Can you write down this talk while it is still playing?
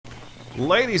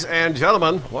Ladies and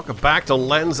gentlemen, welcome back to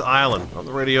Lens Island on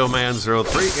the Radio Man 03.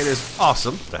 It is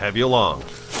awesome to have you along.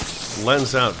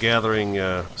 Lens out gathering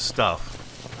stuff.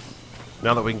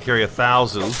 Now that we can carry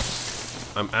 1,000,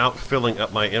 I'm out filling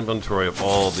up my inventory of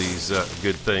all these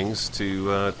good things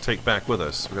to take back with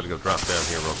us. We're going to go drop down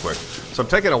here real quick. So I'm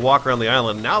taking a walk around the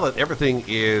island now that everything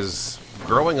is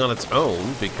growing on its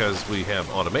own because we have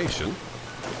automation.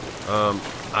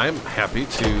 I'm happy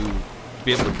to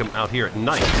be able to come out here at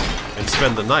night and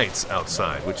spend the nights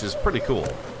outside, which is pretty cool.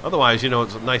 Otherwise, you know,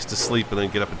 it's nice to sleep and then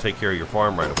get up and take care of your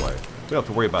farm right away. You don't have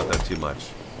to worry about that too much.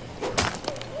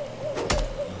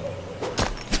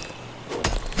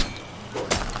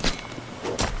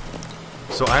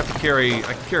 So I have to carry,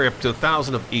 I can carry up to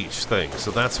 1,000 of each thing.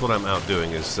 So that's what I'm out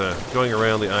doing, is going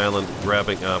around the island,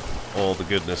 grabbing up all the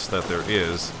goodness that there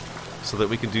is so that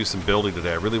we can do some building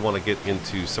today. I really want to get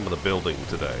into some of the building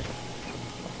today.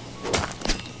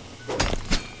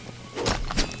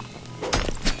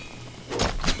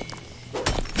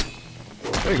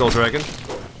 There you go, dragon.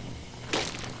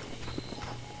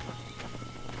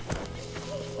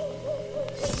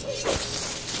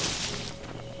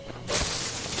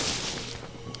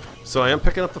 So I am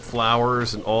picking up the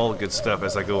flowers and all the good stuff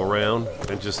as I go around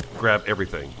and just grab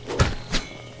everything.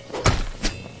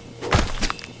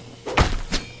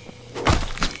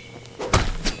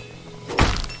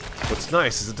 What's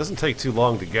nice is it doesn't take too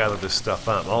long to gather this stuff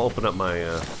up. I'll open up my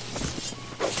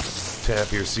tab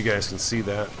here so you guys can see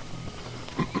that.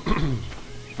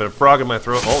 Been a frog in my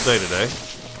throat all day today.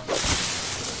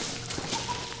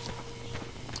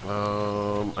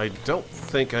 I don't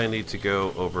think I need to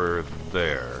go over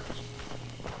there.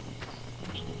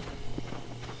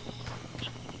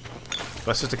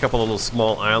 That's just a couple of little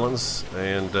small islands,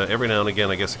 and every now and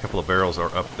again I guess a couple of barrels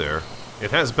are up there.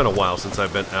 It has been a while since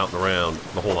I've been out and around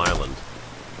the whole island.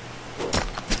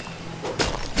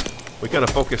 We kind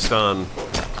of focused on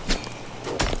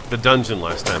the dungeon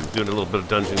last time, doing a little bit of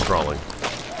dungeon crawling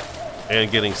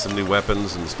and getting some new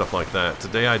weapons and stuff like that.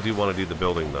 Today I do want to do the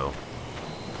building though.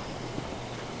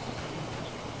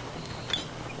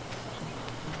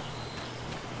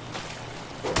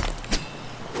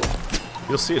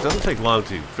 You'll see it doesn't take long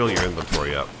to fill your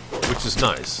inventory up, which is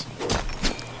nice.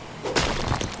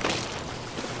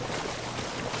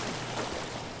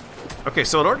 Okay,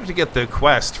 so in order to get the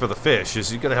quest for the fish,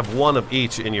 is you're going to have one of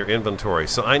each in your inventory.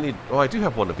 So I need... Oh, I do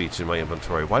have one of each in my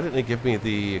inventory. Why didn't it give me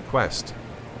the quest?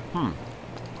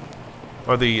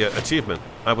 Or the achievement.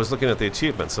 I was looking at the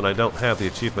achievements, and I don't have the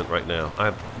achievement right now.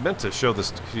 I meant to show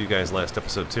this to you guys last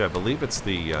episode, too. I believe it's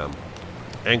the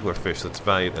anglerfish that's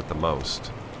valued at the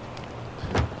most.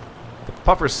 The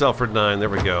puffers sell for 9. There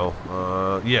we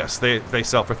go. Yes, they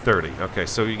sell for 30. Okay,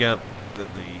 so you got... The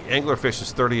anglerfish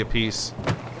is 30 apiece.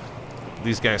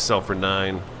 These guys sell for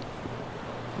 9,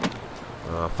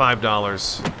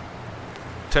 $5,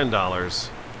 $10.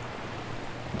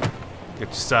 Get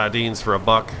your sardines for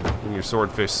 $1, and your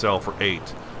swordfish sell for 8.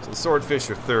 So the swordfish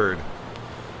are third.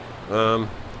 I'm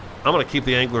gonna keep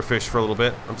the anglerfish for a little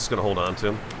bit. I'm just gonna hold on to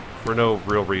him for no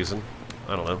real reason.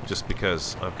 I don't know, just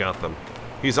because I've got them.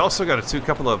 He's also got a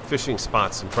couple of fishing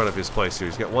spots in front of his place here.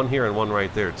 He's got one here and one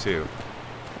right there too.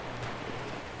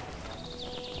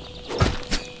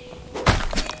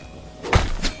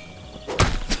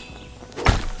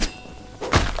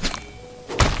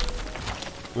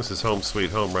 This is home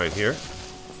sweet home right here.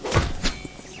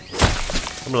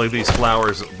 I'm going to leave these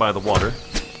flowers by the water.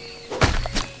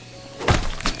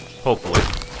 Hopefully.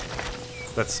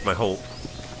 That's my hope.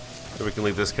 So we can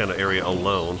leave this kind of area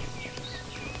alone.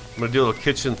 I'm going to do a little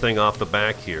kitchen thing off the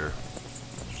back here.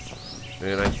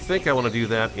 And I think I want to do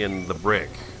that in the brick.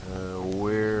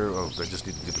 Where... Oh, I just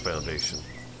need to do the foundation.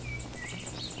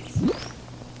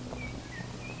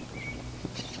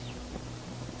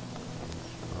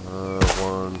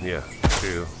 Yeah,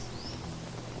 2,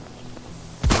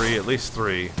 3, at least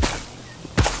 3.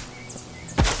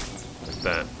 Like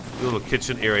that. A little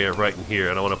kitchen area right in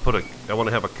here, and I want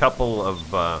to have a couple of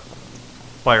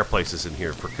fireplaces in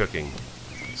here for cooking.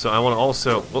 So I want to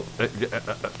also... Oh,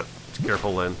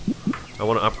 careful, Len. I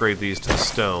want to upgrade these to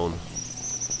stone.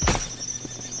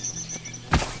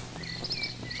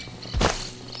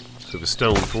 So the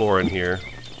stone floor in here.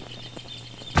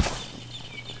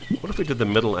 What if we did the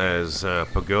middle as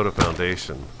pagoda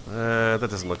foundation? That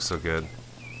doesn't look so good.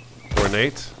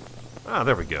 Ornate. Ah,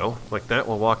 there we go. Like that,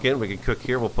 we'll walk in, we can cook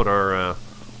here. We'll put our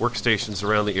workstations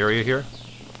around the area here.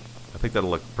 I think that'll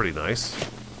look pretty nice.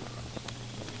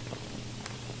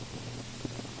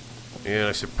 And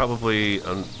I should probably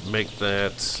make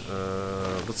that...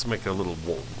 let's make a little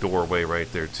doorway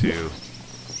right there, too.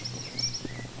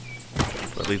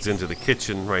 That leads into the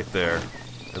kitchen right there.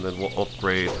 and then we'll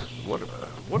upgrade. What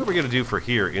are we going to do for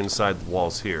here, inside the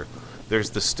walls here? There's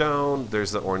the stone,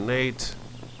 there's the ornate.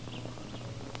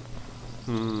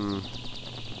 I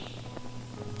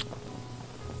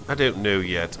don't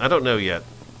know yet.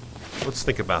 Let's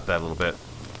think about that a little bit.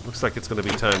 Looks like it's going to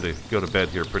be time to go to bed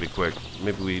here pretty quick.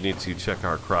 Maybe we need to check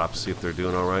our crops, see if they're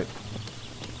doing all right.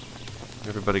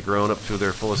 Everybody growing up to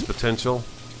their fullest potential.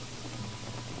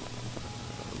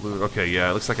 Okay,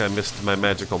 yeah, it looks like I missed my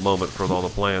magical moment for all the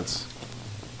plants.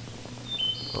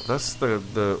 Well, that's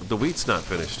the wheat's not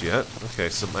finished yet. Okay,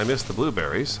 so I missed the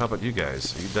blueberries. How about you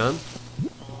guys? Are you done?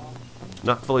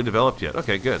 Not fully developed yet.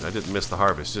 Okay, good. I didn't miss the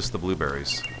harvest, just the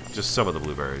blueberries. Just some of the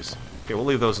blueberries. Okay, we'll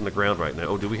leave those in the ground right now.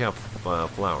 Oh, do we have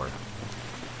flour?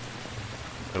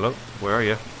 Hello? Where are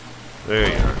you? There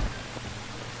you are.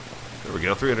 There we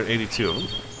go, 382 of them.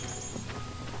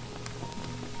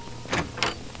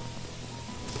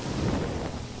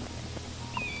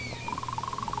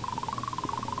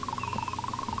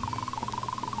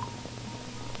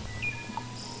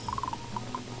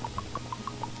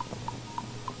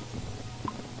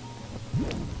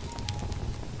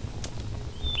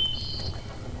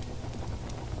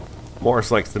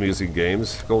 Morris likes the music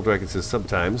games. Gold Dragon says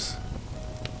sometimes.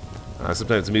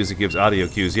 Sometimes the music gives audio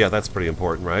cues. Yeah, that's pretty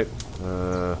important, right?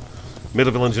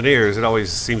 Middleville Engineers, it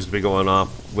always seems to be going off,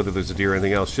 whether there's a deer or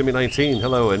anything else. Shimmy 19,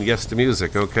 hello, and yes to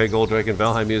music. Okay, Gold Dragon,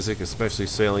 Valheim music, especially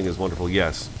sailing, is wonderful.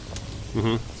 Yes.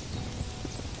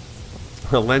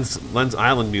 Lens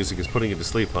Island music is putting you to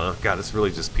sleep, huh? God, it's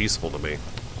really just peaceful to me.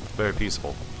 Very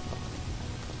peaceful.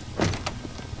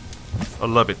 I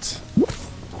love it.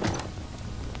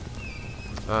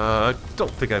 I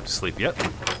don't think I have to sleep yet.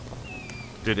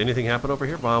 Did anything happen over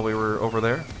here while we were over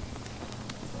there?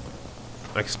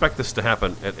 I expect this to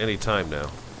happen at any time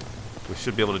now. We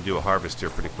should be able to do a harvest here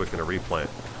pretty quick and a replant.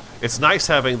 It's nice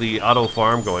having the auto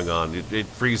farm going on. It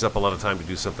frees up a lot of time to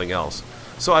do something else.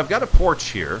 So I've got a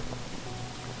porch here.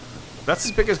 That's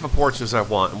as big as a porch as I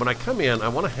want. And when I come in, I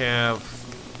want to have...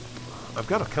 I've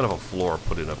got a kind of a floor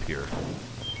put in up here.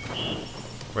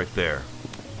 Right there.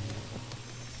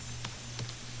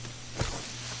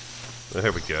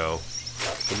 There we go.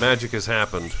 The magic has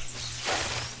happened.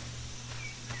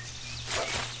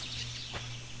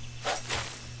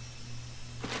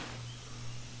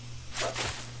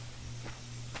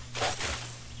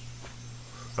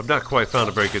 I've not quite found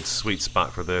a very good sweet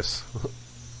spot for this.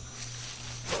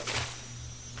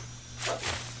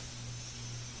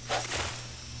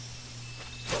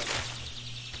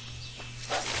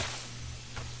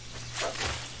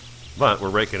 But we're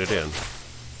raking it in.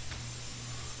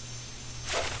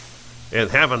 And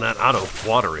having that auto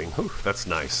watering, whew, that's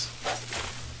nice.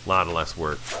 A lot of less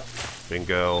work.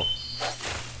 Bingo.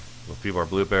 A few more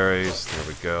blueberries. There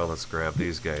we go. Let's grab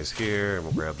these guys here, and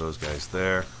we'll grab those guys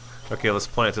there. Okay, let's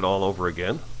plant it all over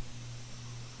again.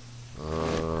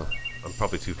 I'm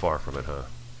probably too far from it, huh?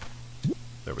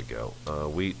 There we go.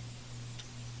 Wheat.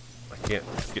 I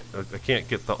can't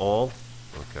get the all.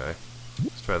 Okay.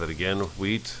 Let's try that again.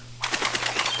 Wheat.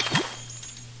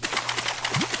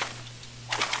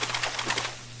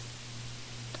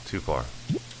 Too far.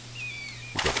 You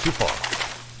go too far.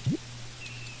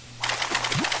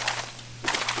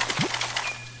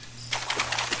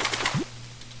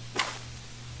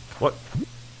 What?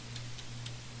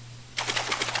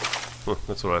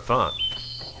 That's what I thought.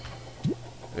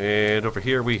 And over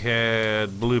here we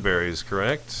had blueberries,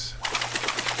 correct?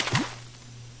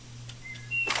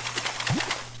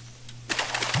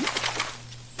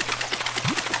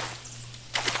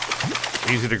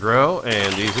 Easy to grow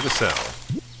and easy to sell.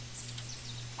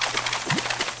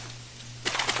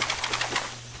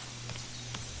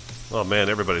 Oh man,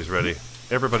 everybody's ready.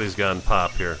 Everybody's gone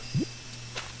pop here.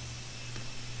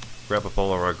 Grab up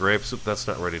all of our grapes. Oop, that's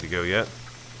not ready to go yet.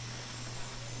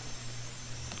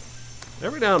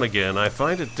 Every now and again, I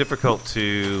find it difficult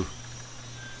to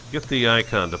get the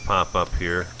icon to pop up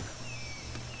here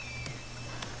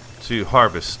to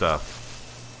harvest stuff.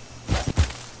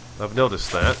 I've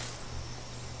noticed that.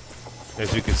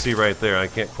 As you can see right there, I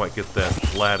can't quite get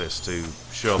that lattice to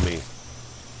show me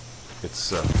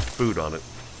its food on it.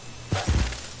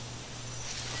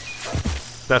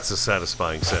 That's a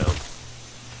satisfying sound.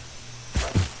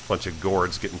 Bunch of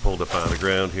gourds getting pulled up out of the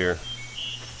ground here.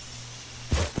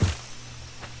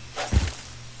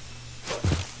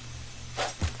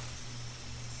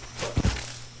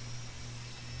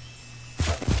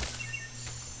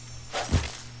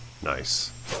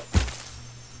 Nice.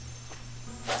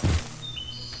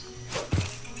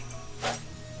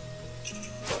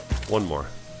 One more.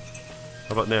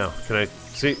 How about now? Can I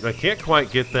see? I can't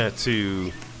quite get that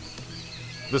to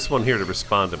this one here to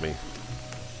respond to me.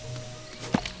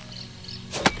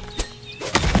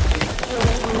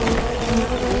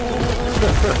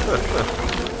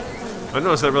 I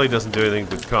notice that really doesn't do anything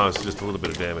but cause just a little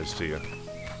bit of damage to you.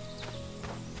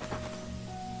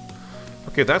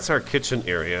 Okay, that's our kitchen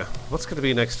area. What's going to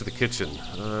be next to the kitchen?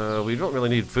 We don't really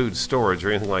need food storage or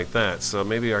anything like that, so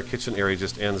maybe our kitchen area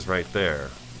just ends right there.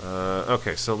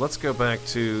 Okay, so let's go back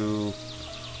to...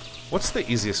 What's the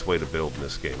easiest way to build in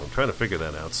this game? I'm trying to figure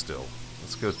that out still.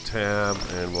 Let's go tab,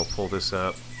 and we'll pull this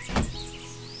up.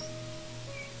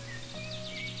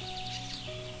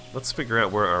 Let's figure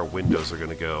out where our windows are going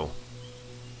to go.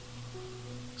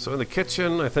 So in the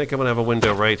kitchen, I think I'm going to have a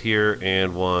window right here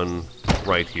and one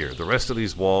right here. The rest of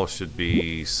these walls should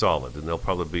be solid, and they'll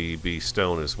probably be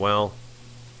stone as well.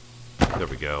 There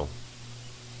we go.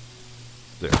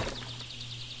 There.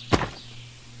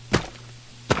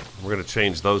 We're going to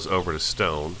change those over to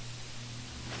stone.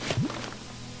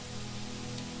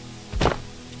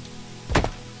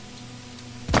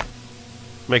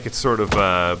 Make it sort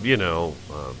of, you know,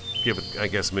 give it, I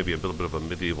guess, maybe a little bit of a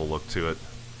medieval look to it.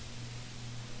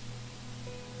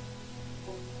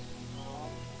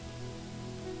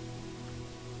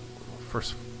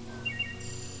 First,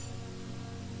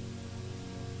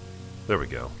 there we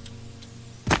go.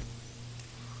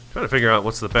 Trying to figure out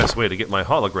what's the best way to get my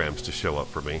holograms to show up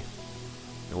for me.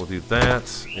 And we'll do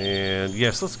that. And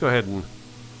yes, let's go ahead and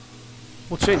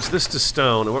we'll change this to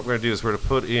stone. And what we're going to do is we're going to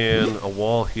put in a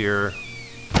wall here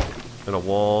and a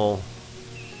wall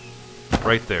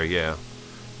right there, yeah.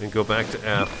 And go back to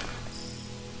F.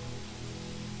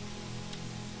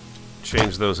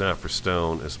 Change those out for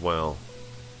stone as well.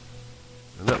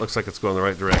 And that looks like it's going the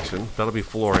right direction. That'll be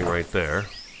flooring right there.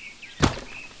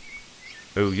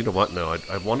 Oh, you know what? No,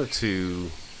 I wanted to...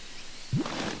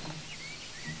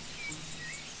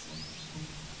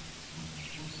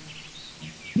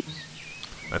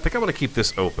 I think I want to keep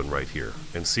this open right here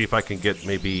and see if I can get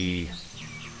maybe...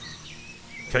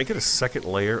 Can I get a second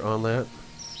layer on that?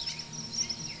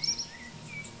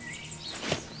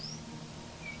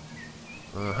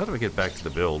 How do I get back to the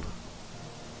build?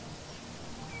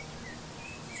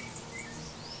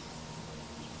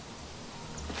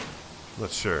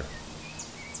 Not sure.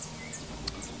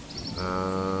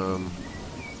 I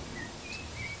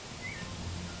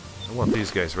want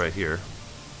these guys right here.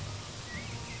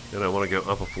 And I want to go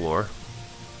up a floor.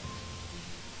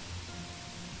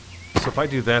 So if I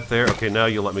do that there, okay, now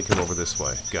you'll let me come over this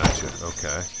way. Gotcha,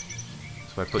 okay. So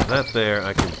if I put that there,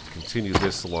 I can continue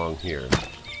this along here.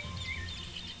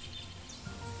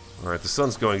 Alright, the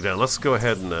sun's going down. Let's go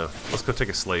ahead and let's go take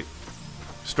a slate.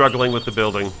 Struggling with the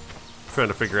building. Trying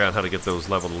to figure out how to get those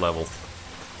level to level.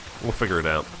 We'll figure it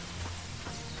out.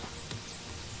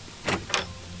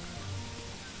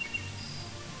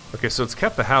 Okay, so it's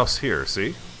kept the house here,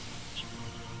 see?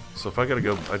 So if I gotta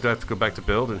go, I'd have to go back to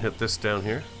build and hit this down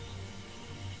here.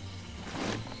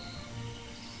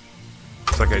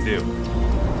 Looks like I do.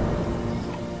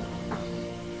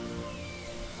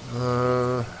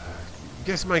 You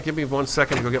guys might give me 1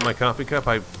 second to go get my coffee cup.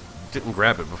 I didn't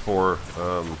grab it before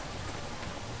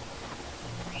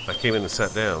I came in and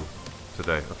sat down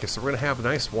today. Okay, so we're going to have a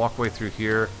nice walkway through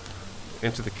here,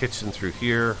 into the kitchen through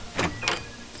here.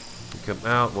 We come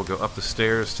out, we'll go up the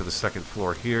stairs to the second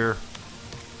floor here.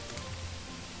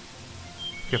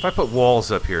 Okay, if I put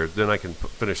walls up here, then I can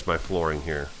finish my flooring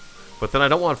here. But then I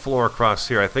don't want floor across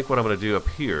here. I think what I'm going to do up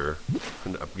here...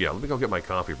 And, yeah, let me go get my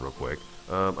coffee real quick.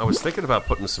 I was thinking about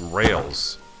putting some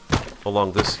rails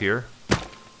along this here,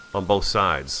 on both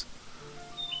sides.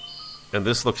 And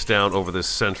this looks down over this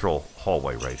central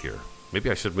hallway right here.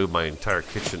 Maybe I should move my entire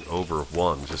kitchen over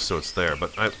one, just so it's there.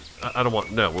 But I don't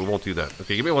want... No, we won't do that.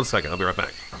 Okay, give me 1 second. I'll be right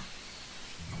back.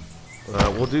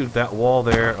 We'll do that wall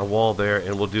there, a wall there,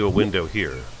 and we'll do a window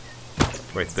here.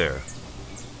 Right there.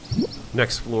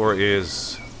 Next floor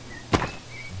is...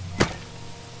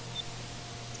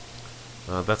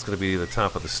 that's going to be the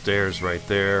top of the stairs right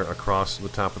there, across the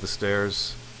top of the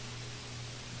stairs.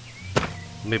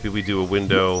 Maybe we do a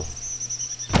window,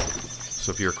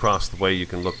 so if you're across the way you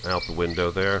can look out the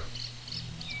window there.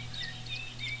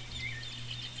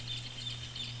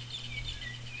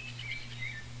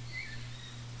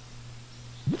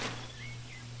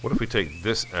 What if we take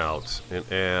this out and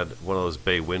add one of those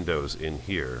bay windows in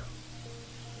here?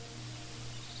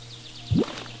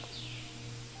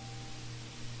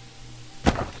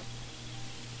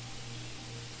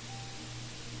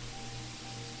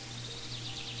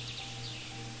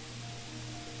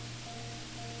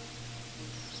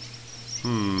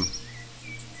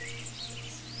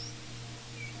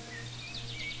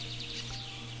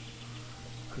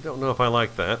 I don't know if I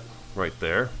like that right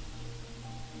there.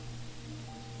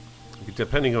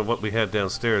 Depending on what we had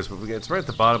downstairs, but it's right at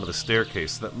the bottom of the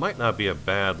staircase. So that might not be a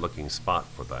bad looking spot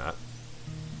for that.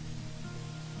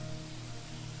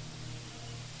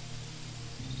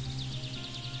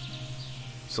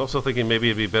 was also thinking maybe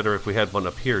it'd be better if we had one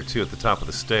up here too, at the top of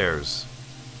the stairs.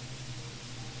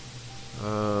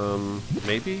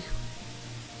 Maybe?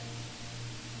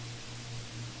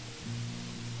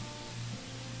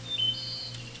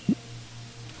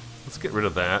 Let's get rid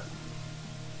of that.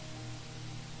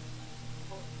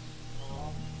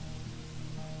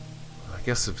 I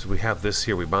guess if we have this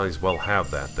here, we might as well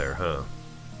have that there, huh?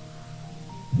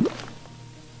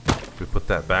 If we put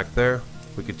that back there,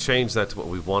 we could change that to what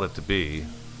we want it to be.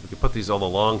 We could put these all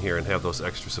along here and have those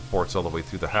extra supports all the way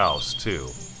through the house, too.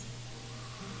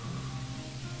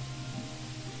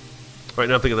 Right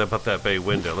now I'm thinking about that bay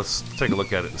window. Let's take a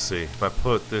look at it and see. If I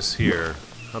put this here,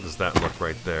 how does that look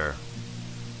right there?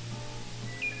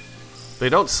 They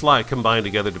don't combine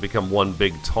together to become one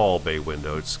big tall bay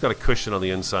window. It's got a cushion on the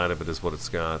inside of it is what it's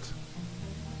got.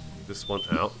 This one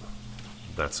out.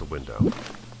 That's a window.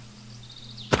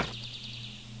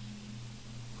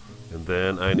 And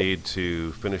then I need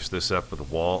to finish this up with a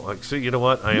wall. Actually, you know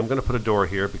what? I am going to put a door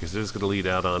here because it is going to lead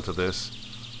out onto this.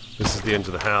 This is the end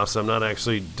of the house. I'm not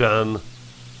actually done.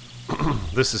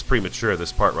 This is premature,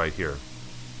 this part right here.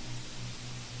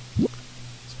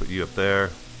 Let's put you up there.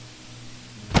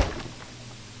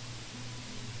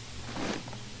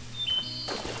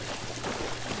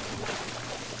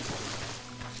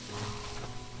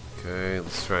 Okay,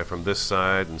 let's try from this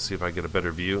side and see if I get a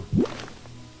better view.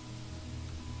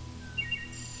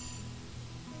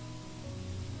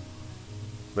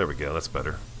 There we go, that's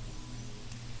better.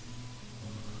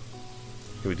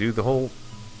 Can we do the whole...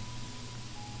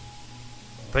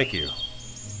 Thank you.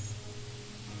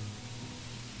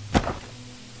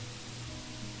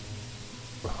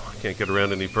 Oh, I can't get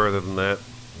around any further than that.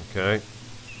 Okay.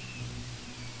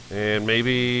 And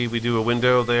maybe we do a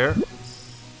window there.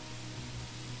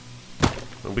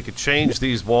 And we could change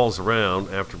these walls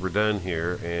around after we're done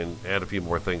here and add a few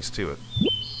more things to it.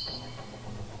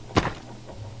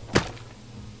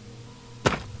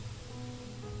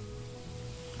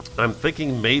 I'm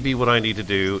thinking maybe what I need to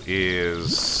do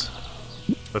is...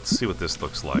 Let's see what this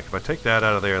looks like. If I take that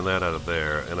out of there and that out of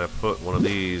there, and I put one of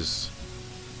these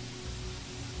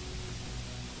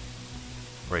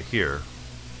right here,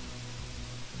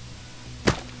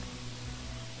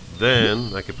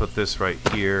 then I could put this right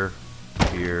here,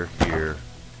 here, here,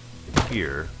 and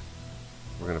here.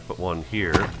 We're going to put one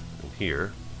here and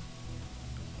here.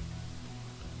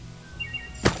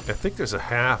 I think there's a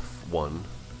half one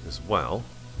as well.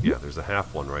 Yeah, there's a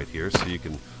half one right here, so you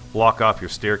can block off your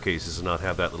staircases and not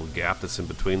have that little gap that's in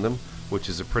between them, which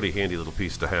is a pretty handy little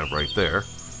piece to have right there.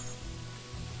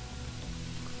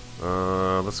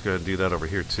 Let's go ahead and do that over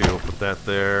here too. We'll put that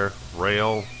there.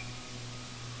 Rail.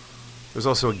 There's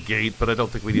also a gate, but I don't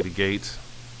think we need a gate.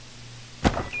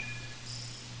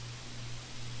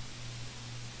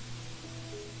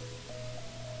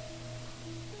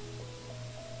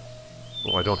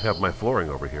 Oh, I don't have my flooring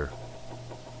over here.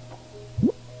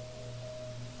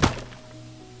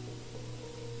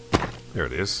 There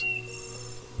it is.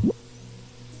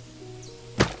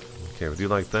 Okay, we do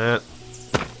like that.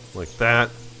 Like that.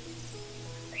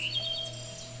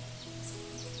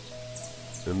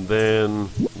 And then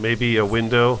maybe a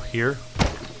window here.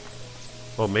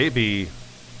 Well, maybe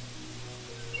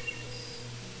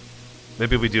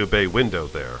we do a bay window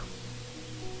there.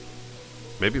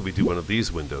 Maybe we do one of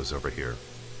these windows over here.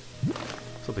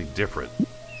 Something different.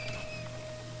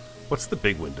 What's the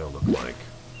big window look like?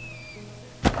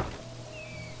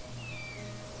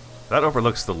 That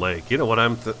overlooks the lake. You know what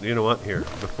you know what? Here,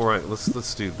 before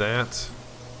let's do that.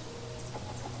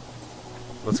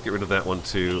 Let's get rid of that one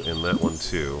too and that one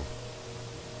too.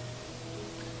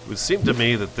 It would seem to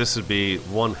me that this would be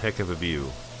one heck of a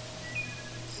view.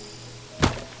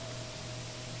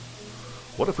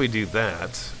 What if we do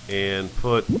that and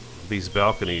put these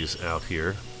balconies out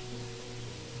here?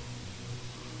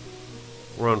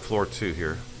 We're on floor 2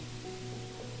 here.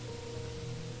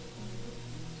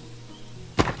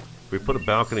 If we put a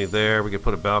balcony there, we could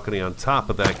put a balcony on top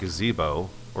of that gazebo,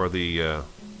 or the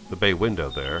bay window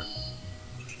there.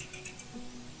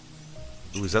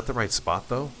 Ooh, is that the right spot,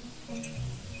 though?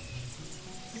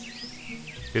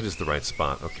 It is the right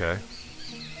spot, okay.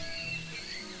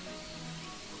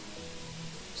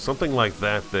 Something like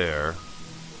that there.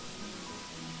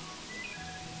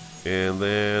 And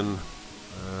then,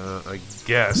 I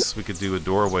guess we could do a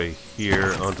doorway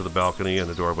here onto the balcony and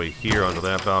a doorway here onto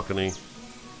that balcony.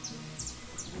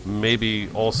 Maybe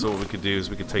also what we could do is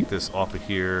we could take this off of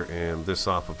here and this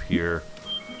off of here,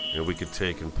 and we could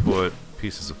take and put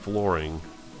pieces of flooring.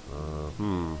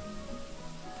 Can't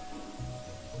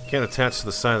attach to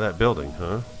the side of that building,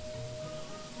 huh?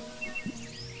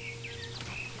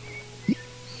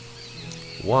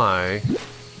 Why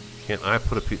Can't I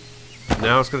put a piece?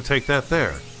 Now it's going to take that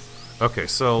there. Okay,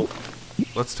 so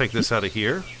let's take this out of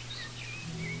here.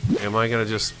 Am I going to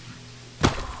just...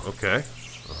 Okay.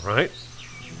 Alright.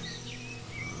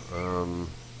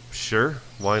 Sure.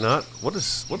 Why not? What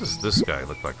does this guy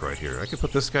look like right here? I could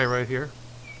put this guy right here.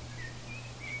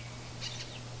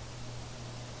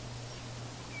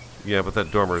 Yeah, but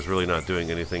that dormer is really not doing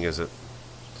anything, is it?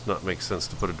 Does not make sense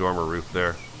to put a dormer roof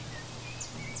there.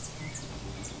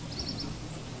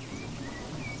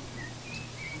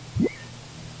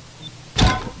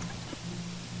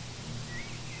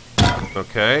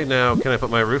 Okay, now can I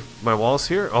put my walls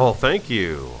here? Oh, thank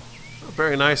you.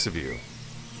 Very nice of you.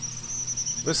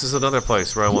 This is another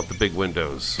place where I want the big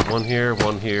windows. One here,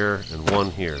 and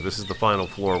one here. This is the final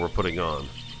floor we're putting on.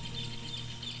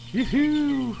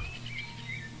 Yoo-hoo!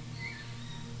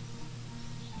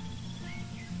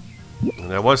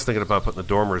 And I was thinking about putting the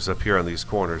dormers up here on these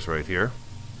corners right here.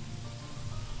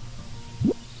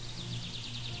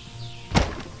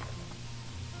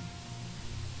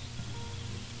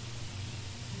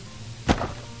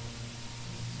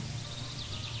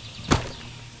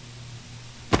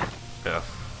 F.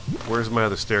 Where's my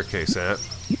other staircase at?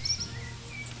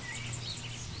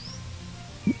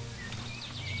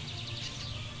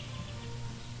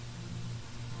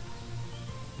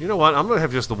 You know what? I'm going to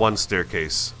have just the one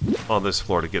staircase on this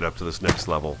floor to get up to this next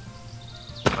level.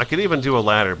 I could even do a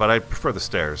ladder, but I prefer the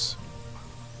stairs.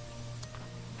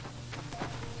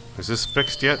 Is this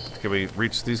fixed yet? Can we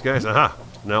reach these guys? Aha!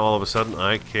 Now all of a sudden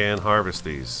I can harvest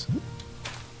these.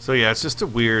 So yeah, it's just a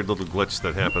weird little glitch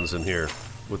that happens in here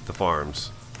with the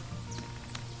farms.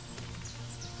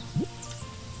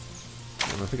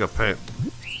 And I think I'll plant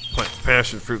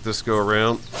passion fruit this go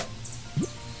around.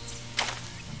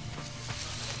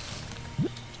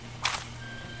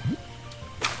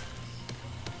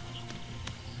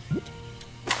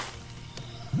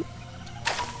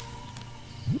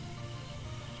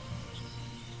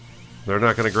 They're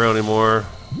not going to grow anymore.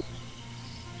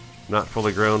 Not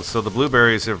fully grown. So the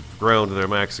blueberries have grown to their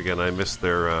max again. I missed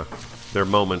their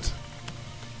moment.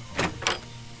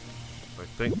 I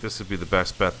think this would be the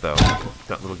best bet, though.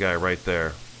 That little guy right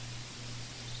there.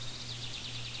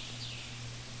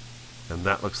 And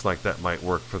that looks like that might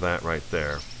work for that right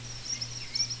there.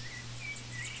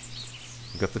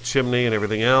 We've got the chimney and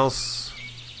everything else.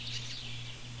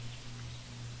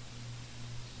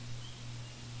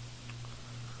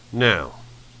 Now,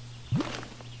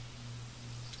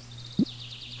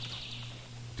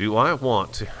 do I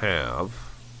want to have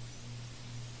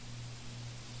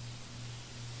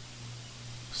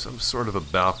some sort of a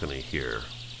balcony here?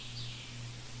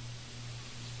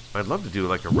 I'd love to do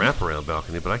like a wraparound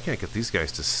balcony, but I can't get these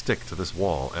guys to stick to this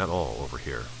wall at all over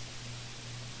here.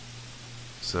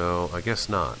 So, I guess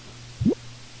not.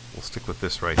 We'll stick with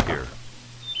this right here.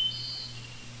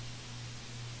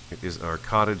 It is our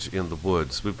cottage in the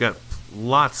woods. We've got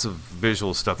lots of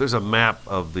visual stuff. There's a map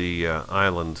of the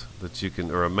island that you can,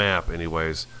 or a map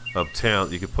anyways, of town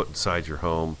that you can put inside your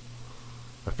home.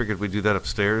 I figured we'd do that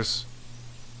upstairs.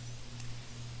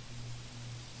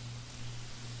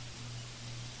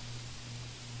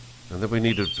 And then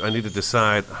I need to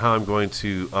decide how I'm going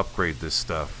to upgrade this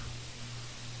stuff.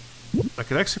 I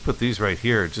could actually put these right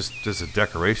here just as a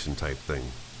decoration type thing.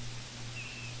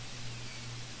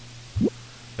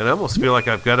 And I almost feel like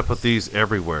I've got to put these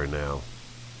everywhere now.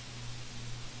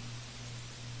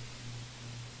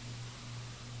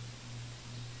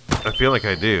 I feel like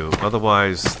I do.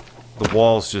 Otherwise, the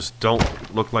walls just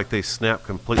don't look like they snap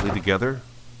completely together.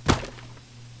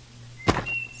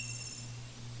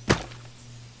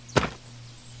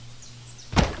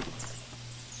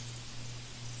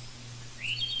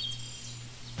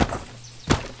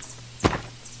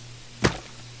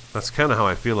 That's kind of how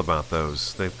I feel about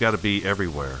those. They've got to be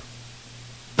everywhere.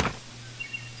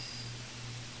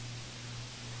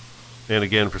 And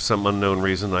again, for some unknown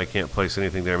reason, I can't place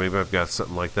anything there. Maybe I've got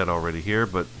something like that already here,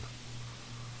 but...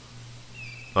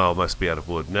 Oh, it must be out of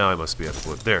wood. Now I must be out of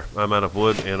wood. There, I'm out of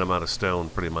wood and I'm out of stone,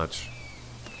 pretty much.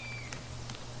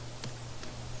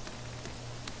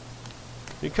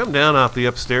 You come down off the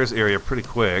upstairs area pretty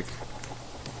quick.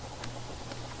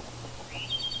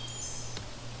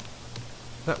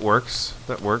 That works.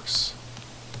 That works.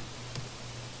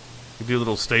 We do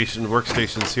little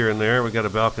workstations here and there. We got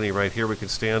a balcony right here we could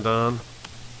stand on.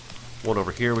 One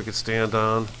over here we could stand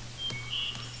on.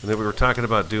 And then we were talking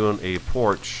about doing a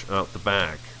porch out the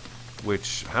back.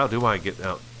 Which, how do I get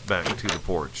out back to the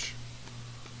porch?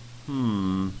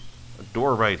 A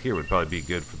door right here would probably be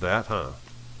good for that, huh?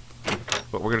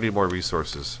 But we're going to need more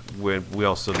resources. We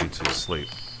also need to sleep.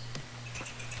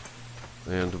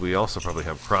 And we also probably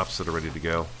have crops that are ready to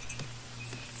go.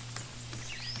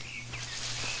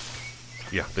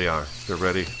 Yeah, they are. They're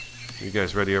ready. You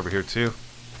guys ready over here too?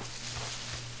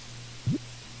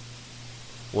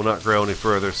 Will not grow any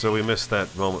further, so we missed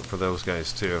that moment for those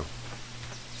guys too.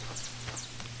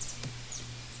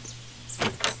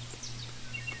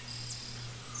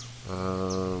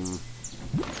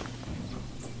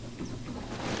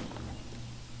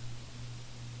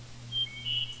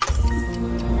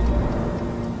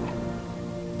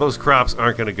 Those crops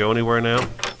aren't going to go anywhere now,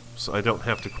 so I don't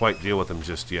have to quite deal with them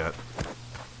just yet.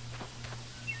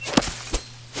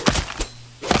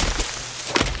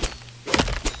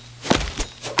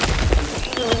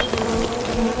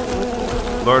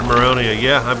 Lord Maronia,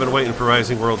 yeah, I've been waiting for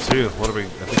Rising World 2. What are we? I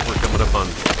think we're coming up on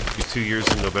 2 years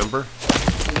in November.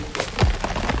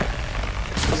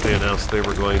 Since they announced they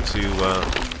were going to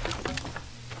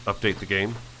update the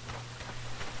game.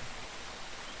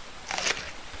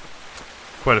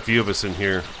 Quite a few of us in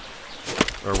here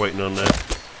are waiting on that.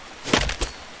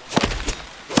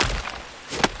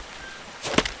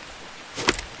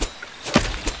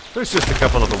 There's just a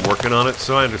couple of them working on it,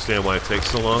 so I understand why it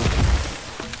takes so long.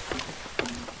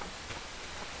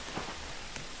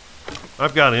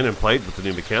 I've gone in and played with the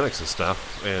new mechanics and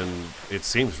stuff, and it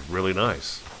seems really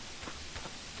nice.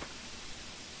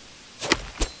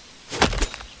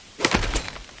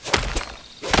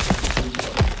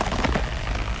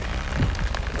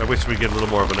 I wish we'd get a little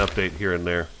more of an update here and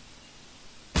there.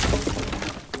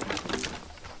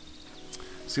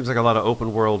 Seems like a lot of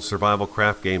open world survival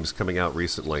craft games coming out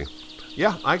recently.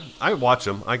 Yeah, I watch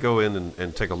them. I go in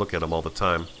and take a look at them all the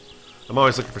time. I'm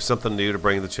always looking for something new to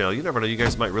bring to the channel. You never know, you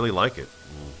guys might really like it.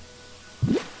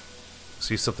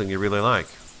 See something you really like.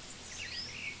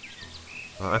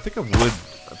 I think I'm going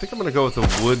to go with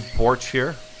a wood porch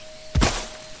here.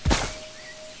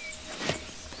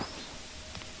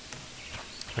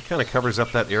 That kind of covers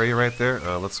up that area right there.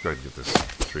 Let's go ahead and get this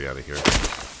tree out of here.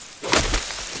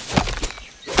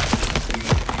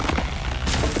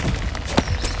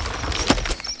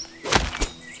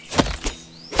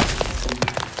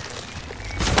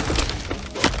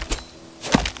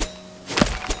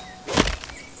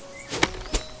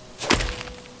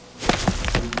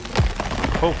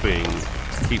 Hoping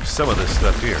to keep some of this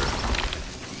stuff here.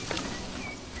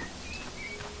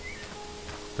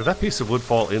 Did that piece of wood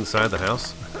fall inside the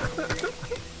house?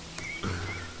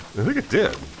 I think it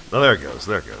did. Oh, there it goes.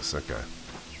 There it goes. Okay.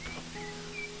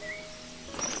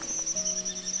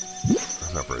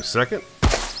 Now for a second,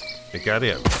 it got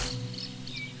in.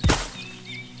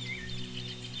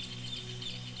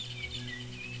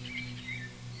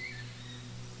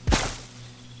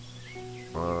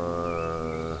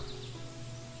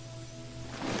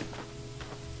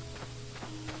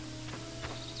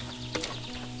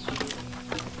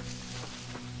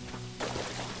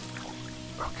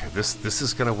 This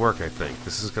is gonna work, I think.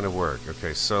 This is gonna work.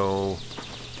 Okay, so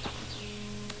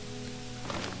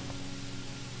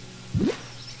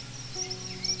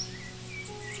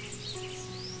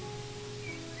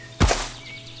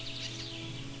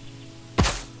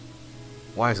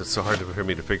why is it so hard for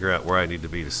me to figure out where I need to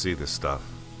be to see this stuff?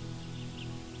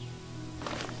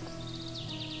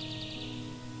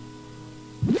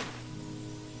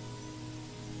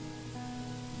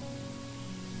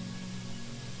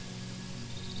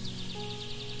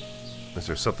 Is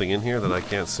there something in here that I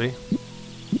can't see?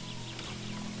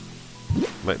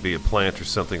 Might be a plant or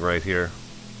something right here.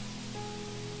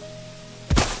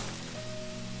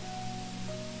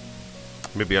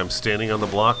 Maybe I'm standing on the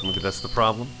block. Maybe that's the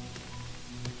problem.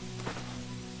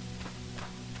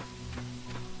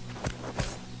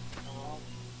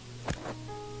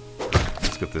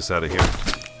 Let's get this out of here.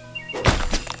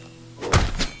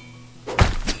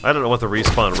 I don't know what the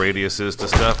respawn radius is to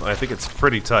stuff. I think it's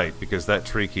pretty tight because that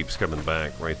tree keeps coming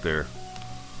back right there.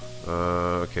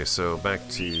 Okay, so back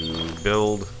to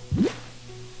build.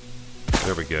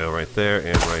 There we go, right there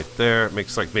and right there. It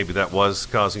makes like maybe that was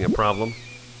causing a problem.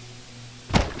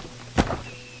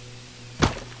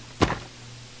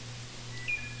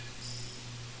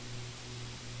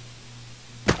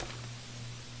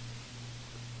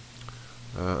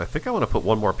 I think I want to put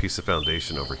one more piece of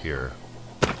foundation over here.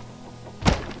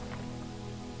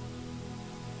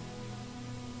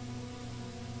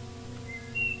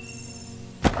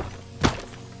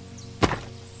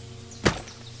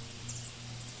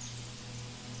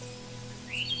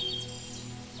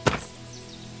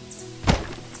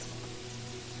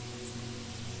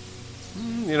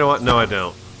 You know what? No, I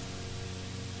don't.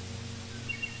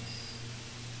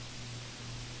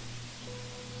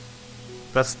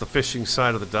 That's the fishing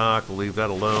side of the dock. We'll leave that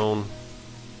alone.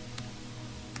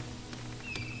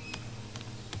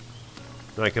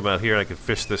 Then I come out here and I can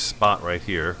fish this spot right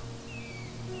here,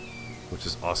 which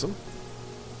is awesome.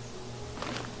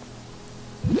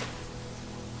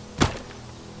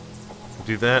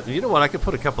 Do that. And you know what? I could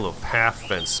put a couple of half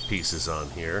fence pieces on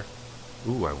here.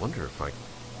 Ooh, I wonder if I...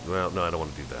 Well, no, I don't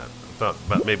want to do that. I thought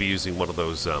about maybe using one of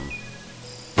those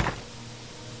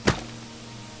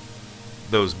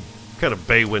kind of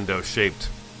bay window shaped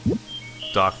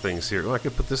dock things here. Oh, I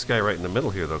could put this guy right in the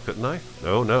middle here, though, couldn't I?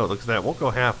 No, no, look at that. Won't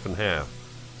go half and half.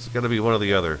 It's got to be one or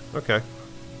the other. Okay,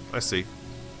 I see.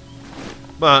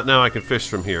 But now I can fish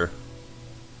from here.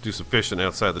 Do some fishing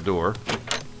outside the door.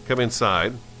 Come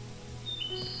inside.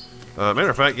 Matter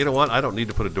of fact, you know what? I don't need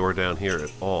to put a door down here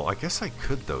at all. I guess I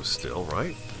could, though, still,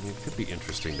 right? I mean, it could be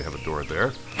interesting to have a door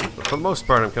there. But for the most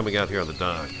part, I'm coming out here on the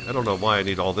dock. I don't know why I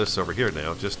need all this over here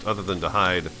now, just other than to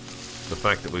hide the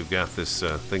fact that we've got this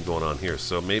thing going on here.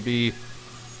 So maybe...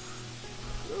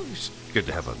 Oh, it's good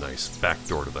to have a nice back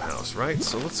door to the house, right?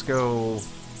 So let's go...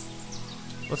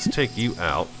 Let's take you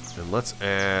out, and let's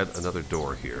add another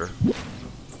door here.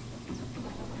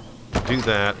 Do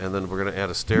that, and then we're going to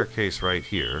add a staircase right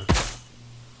here.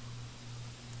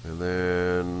 And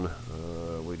then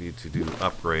we need to do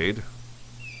upgrade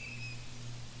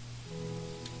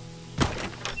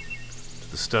to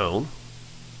the stone.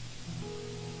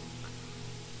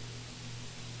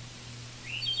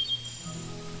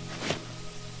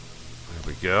 There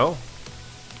we go.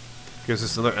 Gives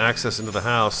us another access into the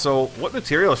house. So what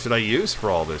material should I use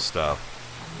for all this stuff?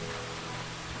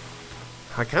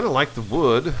 I kind of like the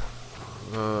wood.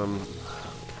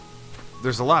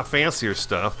 There's a lot fancier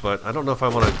stuff, but I don't know if I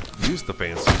want to use the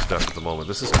fancier stuff at the moment.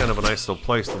 This is kind of a nice little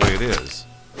place the way it is.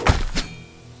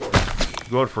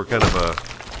 Going for kind of a...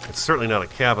 It's certainly not a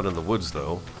cabin in the woods,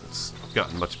 though. It's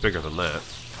gotten much bigger than that.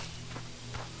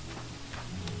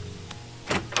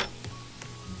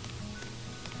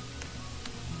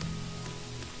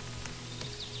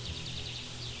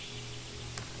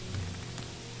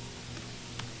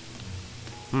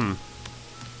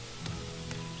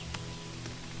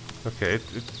 Okay,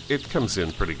 it comes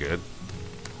in pretty good.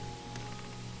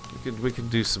 We can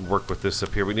do some work with this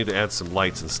up here. We need to add some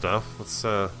lights and stuff. Let's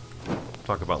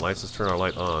talk about lights. Let's turn our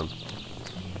light on.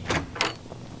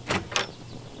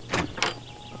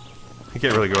 You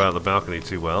can't really go out on the balcony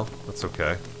too well. That's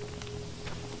okay.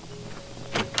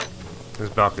 There's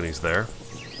balconies there.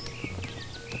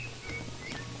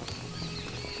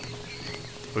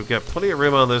 We've got plenty of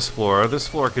room on this floor. This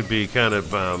floor could be kind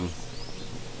of, I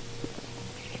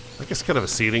guess kind of a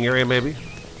seating area maybe.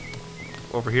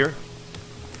 Over here.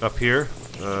 Up here.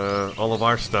 All of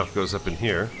our stuff goes up in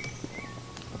here.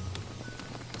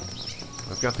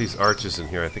 I've got these arches in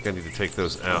here. I think I need to take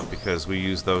those out because we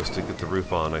use those to get the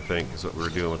roof on, I think, is what we were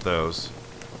doing with those.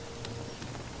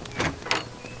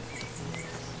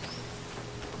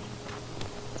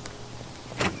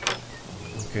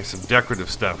 Okay, some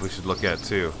decorative stuff we should look at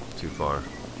too. Too far.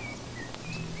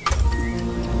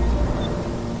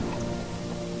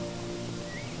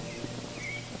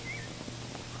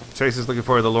 Chase is looking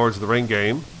for the Lords of the Ring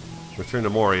game. Return to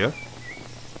Moria.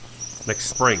 Next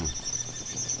spring.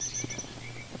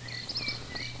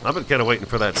 I've been kind of waiting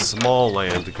for that small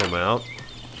land to come out.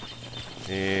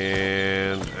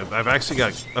 And I've actually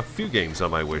got a few games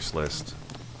on my wish list.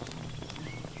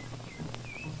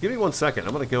 Give me 1 second.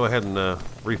 I'm going to go ahead and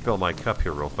refill my cup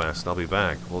here real fast, and I'll be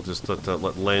back. We'll just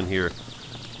let Len here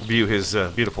view his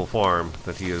beautiful farm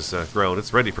that he has grown.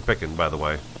 It's ready for picking, by the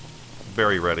way.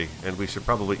 Very ready. And we should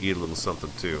probably eat a little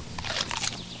something, too.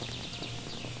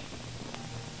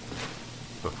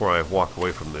 Before I walk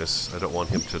away from this, I don't want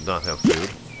him to not have food.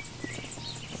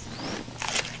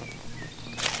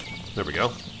 There we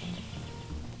go.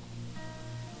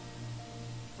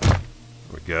 There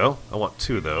we go. I want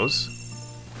 2 of those.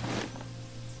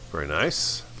 Very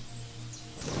nice.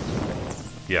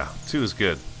 Yeah, 2 is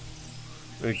good.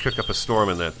 We can cook up a storm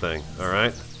in that thing.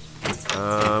 Alright.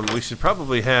 We should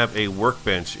probably have a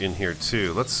workbench in here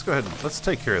too. Let's go ahead and let's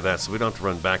take care of that so we don't have to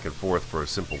run back and forth for a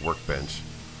simple workbench.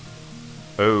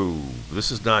 Oh,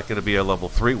 this is not going to be a level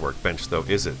 3 workbench though,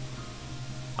 is it?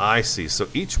 I see. So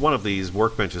each one of these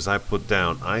workbenches I put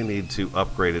down, I need to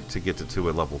upgrade it to get it to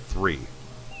a level 3.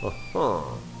 Uh-huh.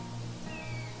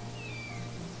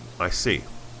 I see.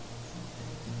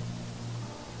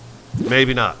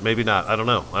 Maybe not. Maybe not. I don't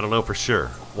know. I don't know for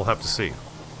sure. We'll have to see.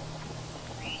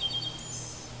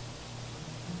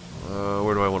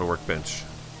 Where do I want a workbench?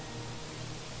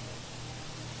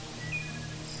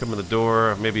 Come in the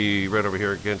door. Maybe right over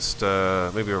here against.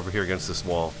 Maybe over here against this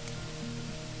wall.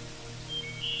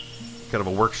 Kind of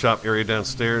a workshop area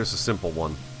downstairs. A simple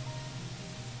one.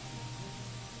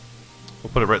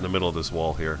 We'll put it right in the middle of this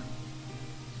wall here.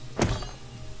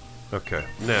 Okay.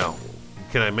 Now,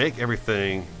 can I make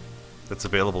everything that's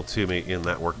available to me in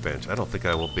that workbench? I don't think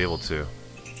I will be able to.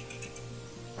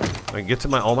 I can get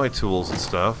to all my tools and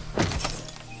stuff.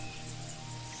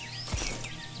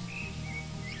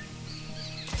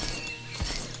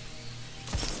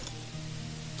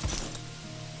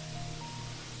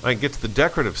 I can get to the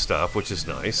decorative stuff, which is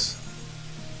nice.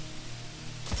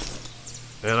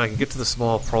 And I can get to the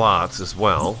small plots as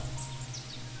well.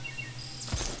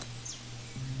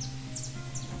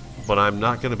 But I'm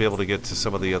not going to be able to get to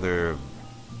some of the other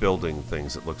building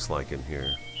things, it looks like, in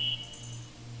here.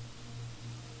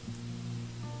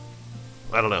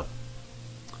 I don't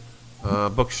know.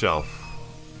 Bookshelf.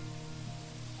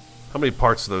 How many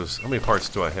parts of those? How many parts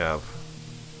do I have?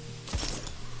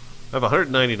 I have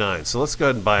 199, so let's go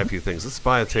ahead and buy a few things. Let's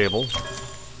buy a table.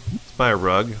 Let's buy a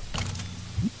rug.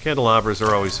 Candelabras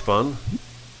are always fun.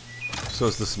 So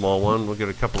is the small one. We'll get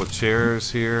a couple of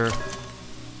chairs here.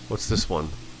 What's this one?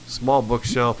 Small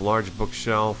bookshelf, large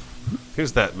bookshelf.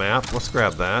 Here's that map. Let's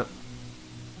grab that.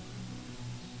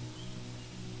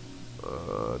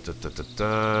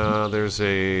 There's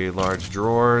a large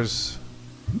drawers.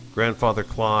 Grandfather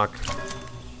clock.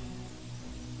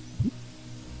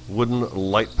 Wooden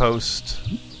light post.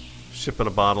 Ship in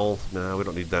a bottle. No, we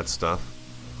don't need that stuff.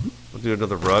 We'll do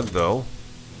another rug, though.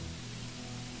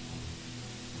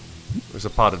 There's a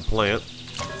potted plant.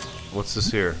 What's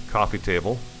this here? Coffee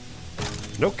table.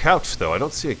 No couch, though. I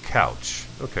don't see a couch.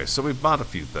 Okay, so we bought a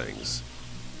few things.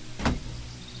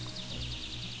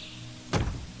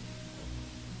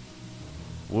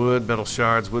 Wood, metal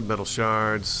shards,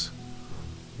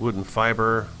 wooden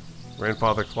fiber,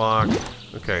 grandfather clock.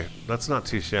 Okay, that's not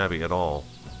too shabby at all.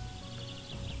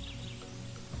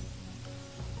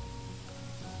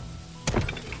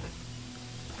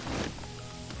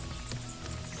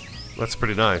 That's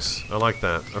pretty nice. I like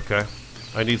that. Okay.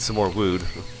 I need some more wood.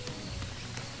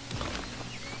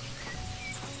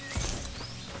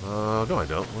 No I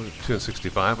don't.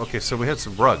 265. Okay, so we had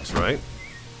some rugs, right?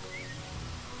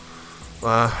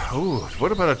 Ooh,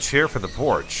 what about a chair for the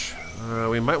porch?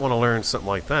 We might want to learn something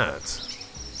like that.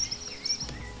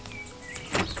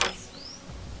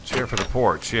 Chair for the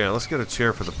porch. Yeah, let's get a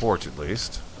chair for the porch at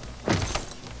least.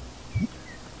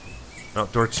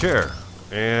 Outdoor chair.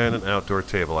 And an outdoor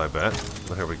table, I bet.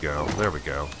 There we go. There we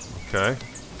go. Okay.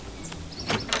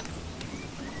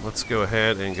 Let's go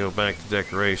ahead and go back to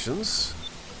decorations.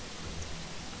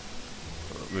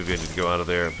 Maybe I need to go out of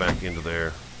there, back into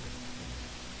there.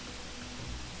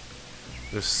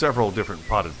 There's several different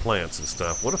potted plants and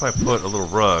stuff. What if I put a little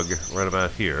rug right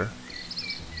about here?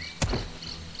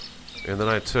 And then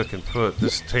I took and put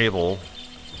this table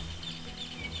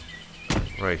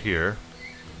right here.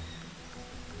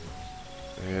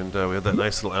 And we have that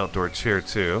nice little outdoor chair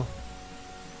too.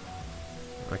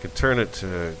 I could turn it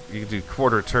to, you can do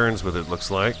quarter turns with it, looks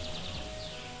like.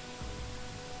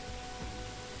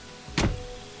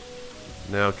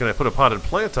 Now, can I put a potted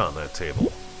plant on that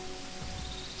table?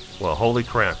 Well, holy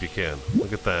crap, you can.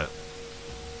 Look at that.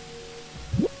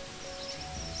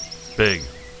 Big.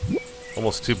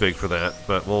 Almost too big for that,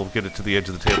 but we'll get it to the edge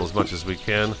of the table as much as we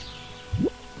can.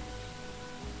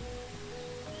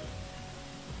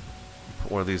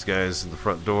 Put one of these guys in the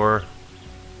front door.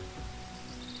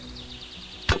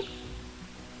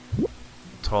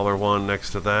 Taller one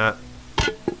next to that.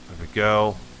 There we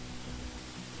go.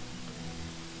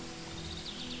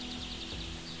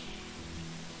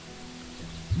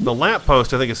 The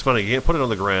lamppost, I think, is funny. You can't put it on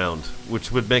the ground,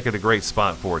 which would make it a great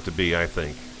spot for it to be, I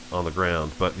think, on the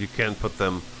ground. But you can put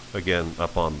them, again,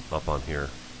 up on here.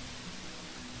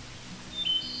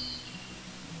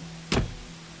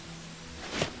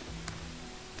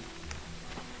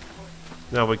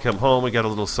 Now we come home, we got a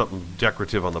little something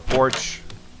decorative on the porch.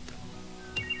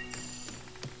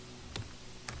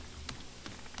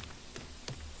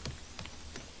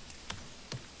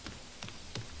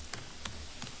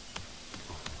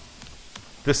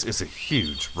 This is a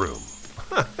huge room.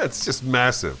 It's just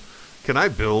massive. Can I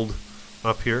build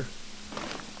up here?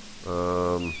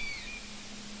 I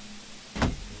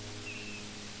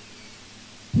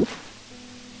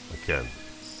can.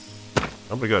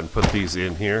 I'm gonna go ahead and put these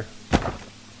in here.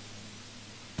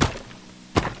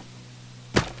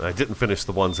 I didn't finish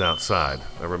the ones outside.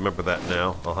 I remember that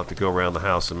now. I'll have to go around the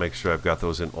house and make sure I've got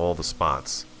those in all the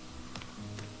spots.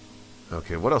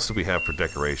 Okay, what else do we have for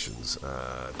decorations?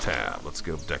 Tab. Let's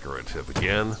go decorative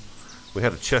again. We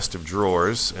had a chest of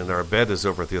drawers, and our bed is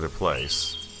over at the other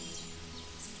place.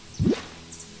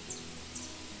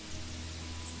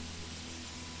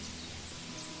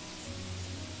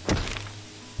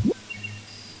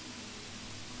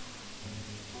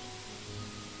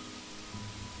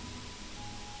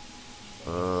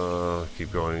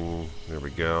 Keep going. There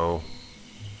we go.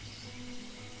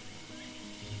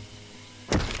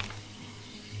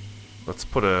 Let's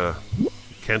put a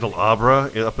candelabra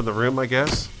up in the room, I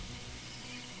guess.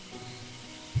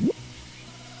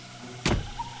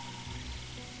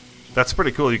 That's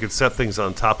pretty cool. You can set things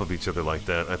on top of each other like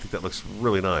that. I think that looks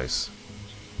really nice.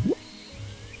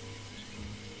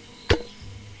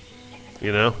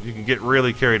 You know, you can get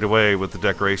really carried away with the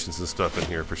decorations and stuff in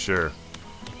here for sure.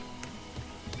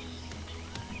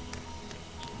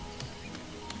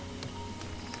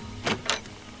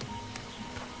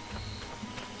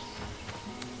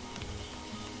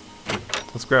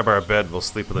 Let's grab our bed and we'll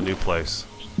sleep in the new place.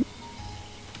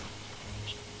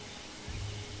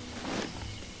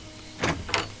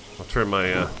 I'll turn my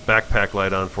backpack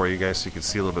light on for you guys so you can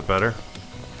see a little bit better.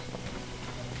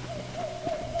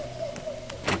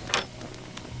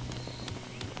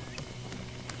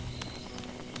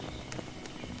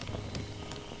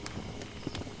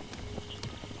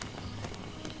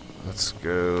 Let's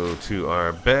go to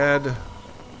our bed.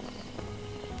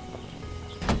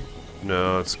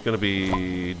 No, it's going to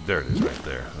be... There it is right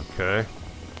there. Okay.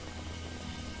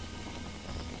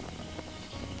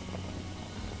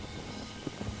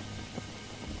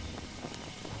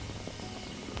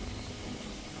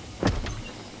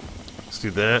 Let's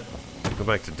do that. Go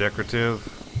back to decorative.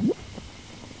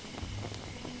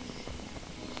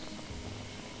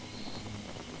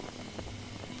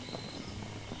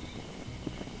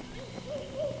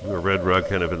 Do a red rug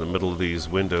kind of in the middle of these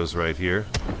windows right here.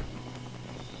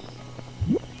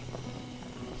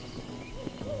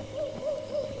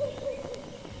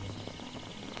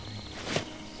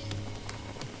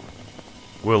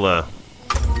 We'll do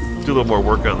a little more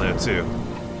work on that too.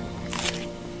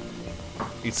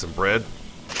 Eat some bread.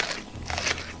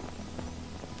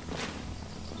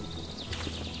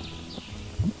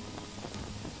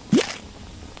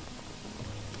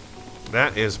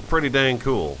 That is pretty dang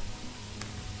cool.